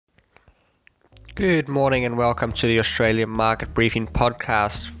Good morning and welcome to the Australian Market Briefing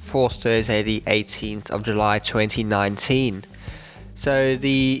Podcast for Thursday, the 18th of July 2019. So,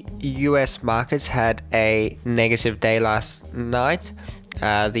 the US markets had a negative day last night.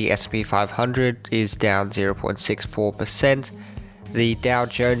 The S&P 500 is down 0.64%. The Dow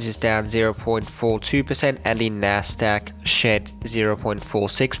Jones is down 0.42%, and the Nasdaq shed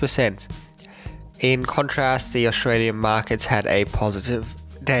 0.46%. In contrast, the Australian markets had a positive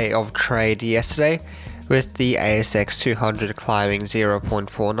day of trade yesterday, with the ASX 200 climbing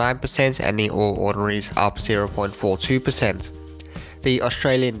 0.49% and the All Ordinaries up 0.42%. The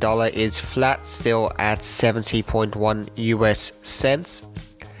Australian dollar is flat, still at 70.1 US cents.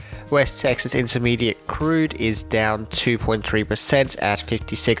 West Texas Intermediate crude is down 2.3% at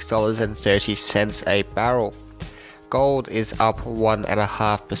 $56.30 a barrel. Gold is up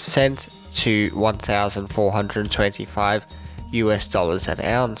 1.5% to $1,425 US dollars an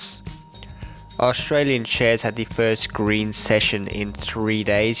ounce. Australian shares had the first green session in 3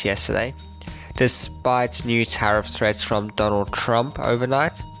 days yesterday, despite new tariff threats from Donald Trump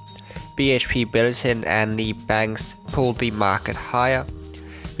overnight. BHP Billiton and the banks pulled the market higher.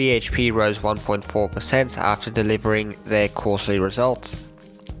 BHP rose 1.4% after delivering their quarterly results.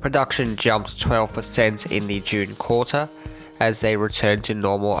 Production jumped 12% in the June quarter as they returned to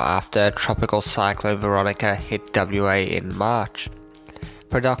normal after Tropical Cyclone Veronica hit WA in March.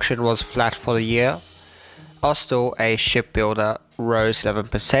 Production was flat for the year. Austal, a shipbuilder, rose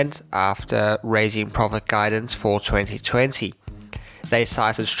 11% after raising profit guidance for 2020. They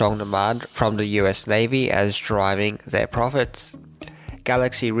cited strong demand from the US Navy as driving their profits.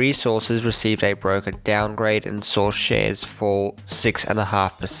 Galaxy Resources received a broker downgrade and saw shares fall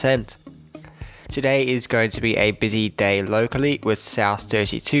 6.5%. Today is going to be a busy day locally, with South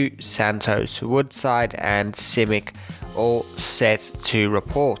 32, Santos, Woodside and CIMIC all set to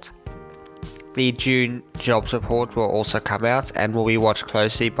report. The June jobs report will also come out and will be watched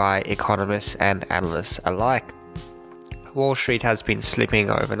closely by economists and analysts alike. Wall Street has been slipping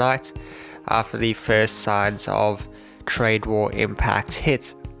overnight after the first signs of trade war impact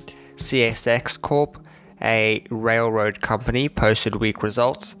hit. CSX Corp, a railroad company, posted weak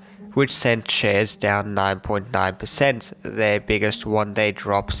results, which sent shares down 9.9%, their biggest one-day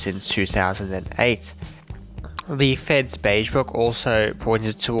drop since 2008. The Fed's Beige Book also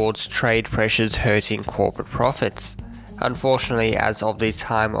pointed towards trade pressures hurting corporate profits. Unfortunately, as of the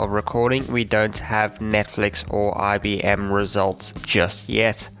time of recording, we don't have Netflix or IBM results just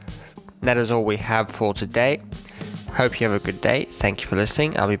yet. That is all we have for today. Hope you have a good day. Thank you for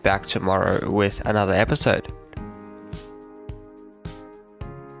listening. I'll be back tomorrow with another episode.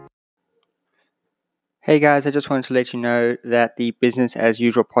 Hey guys, I just wanted to let you know that the Business as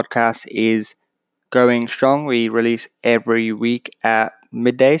Usual podcast is going strong. We release every week at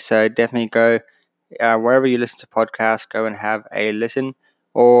midday, so definitely go wherever you listen to podcasts, go and have a listen,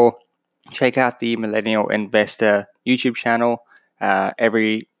 or check out the Millennial Investor YouTube channel.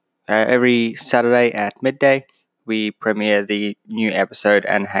 Every Saturday at midday, we premiere the new episode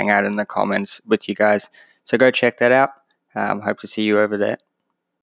and hang out in the comments with you guys. So go check that out. Hope to see you over there.